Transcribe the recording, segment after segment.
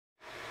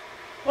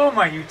Hello,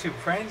 my YouTube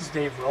friends.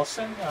 Dave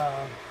Wilson.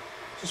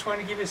 Just want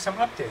to give you some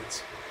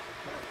updates.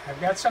 I've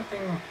got something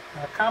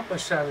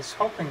accomplished that I was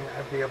hoping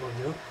I'd be able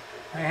to do.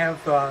 I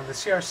have the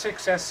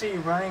CR-6 SE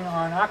running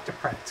on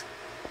OctoPrint.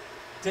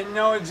 Didn't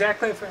know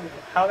exactly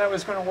how that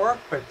was going to work,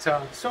 but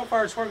so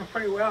far it's working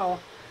pretty well.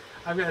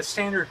 I've got a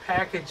standard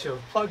package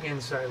of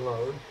plugins that I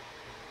load,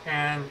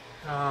 and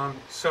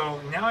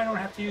so now I don't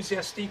have to use the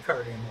SD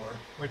card anymore,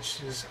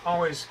 which is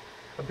always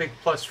a big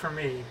plus for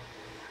me.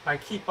 I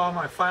keep all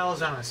my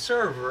files on a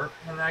server,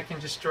 and I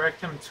can just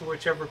direct them to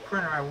whichever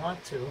printer I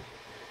want to.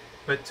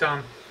 But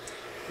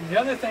the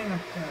other thing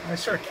I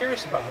started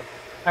curious about,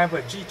 I have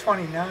a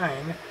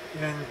G29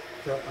 in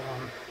the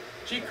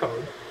G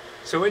code,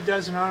 so it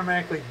does an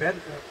automatic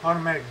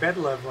bed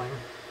leveling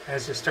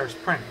as it starts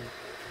printing,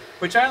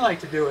 which I like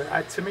to do.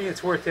 To me,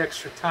 it's worth the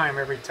extra time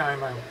every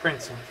time I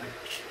print something.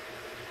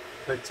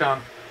 But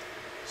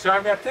so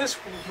I've got this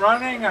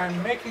running.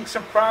 I'm making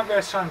some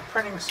progress on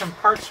printing some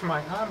parts for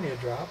my Omnia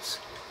drops.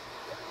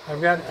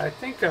 I've got, I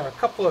think, a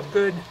couple of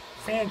good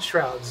fan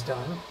shrouds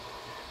done.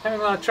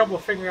 Having a lot of trouble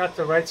figuring out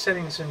the right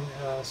settings in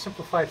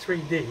Simplify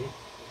 3D.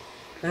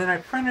 And then I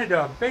printed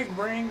a big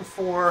ring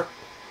for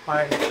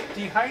my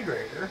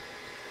Dehydrator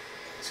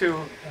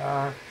to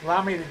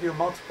allow me to do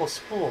multiple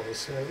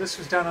spools. This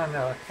was done on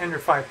the Ender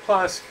 5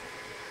 Plus.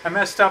 I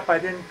messed up. I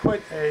didn't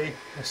put the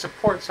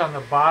supports on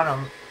the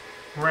bottom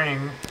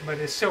ring, but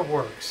it still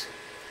works.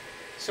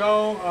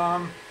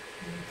 So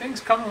things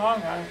come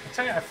along. I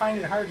tell you, I find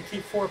it hard to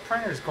keep 4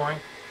 printers going.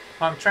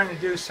 I'm trying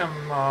to do some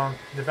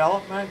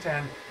development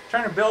and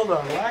trying to build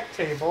a rack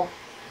table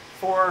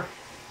for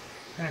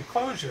an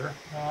enclosure.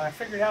 I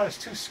figured out it's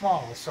too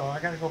small, so I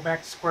got to go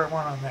back to square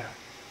one on that.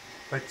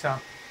 But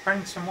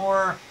printing some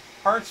more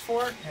parts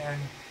for it,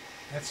 and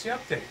that's the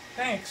update.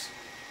 Thanks.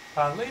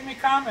 Leave me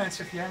comments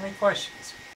if you have any questions.